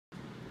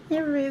Hey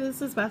everybody,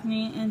 this is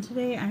Bethany, and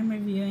today I'm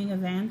reviewing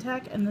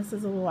Avantek, and this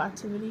is a little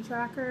activity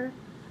tracker.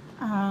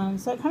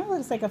 So it kind of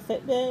looks like a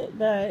Fitbit,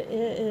 but it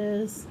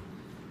is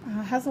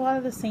has a lot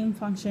of the same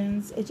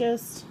functions. It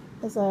just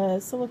is a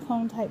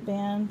silicone type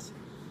band.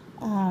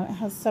 It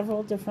has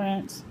several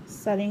different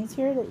settings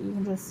here that you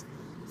can just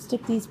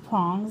stick these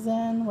prongs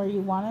in where you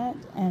want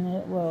it, and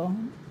it will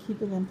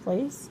keep it in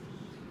place.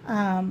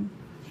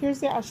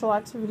 Here's the actual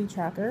activity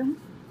tracker.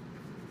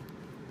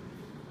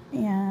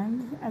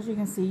 And as you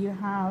can see, you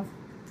have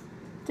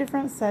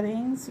different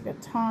settings. You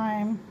got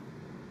time.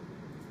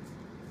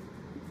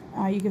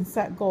 You can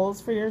set goals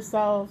for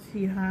yourself.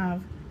 You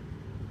have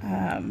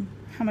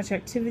how much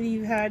activity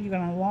you've had. You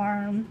got an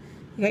alarm.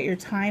 You got your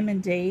time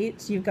and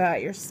date. You've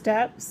got your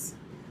steps,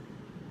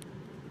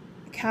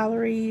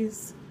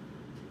 calories,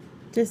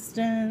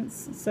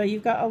 distance. So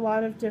you've got a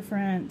lot of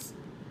different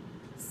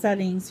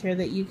settings here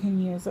that you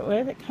can use.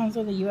 It comes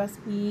with a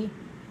USB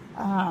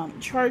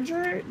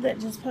charger that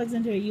just plugs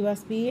into a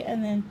USB,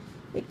 and then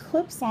it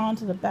clips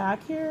onto the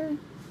back here,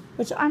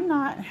 which I'm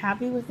not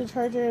happy with the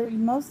charger.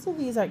 Most of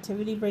these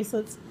activity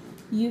bracelets,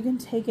 you can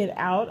take it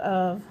out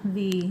of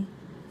the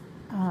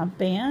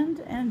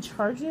band and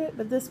charge it,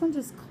 but this one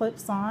just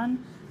clips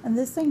on, and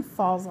this thing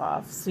falls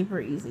off super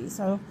easy.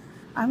 So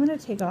I'm going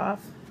to take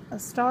off a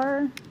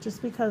star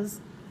just because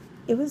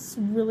it was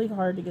really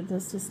hard to get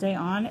this to stay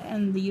on,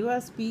 and the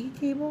USB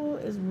cable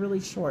is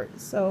really short.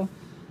 So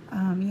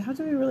you have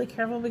to be really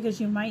careful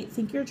because you might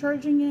think you're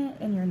charging it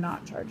and you're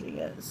not charging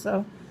it.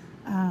 So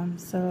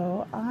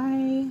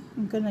I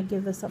am going to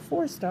give this a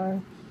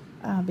 4-star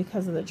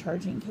because of the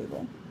charging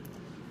cable.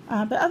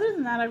 But other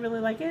than that, I really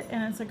like it,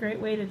 and it's a great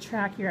way to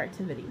track your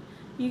activity.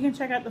 You can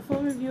check out the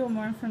full review and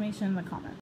more information in the comments.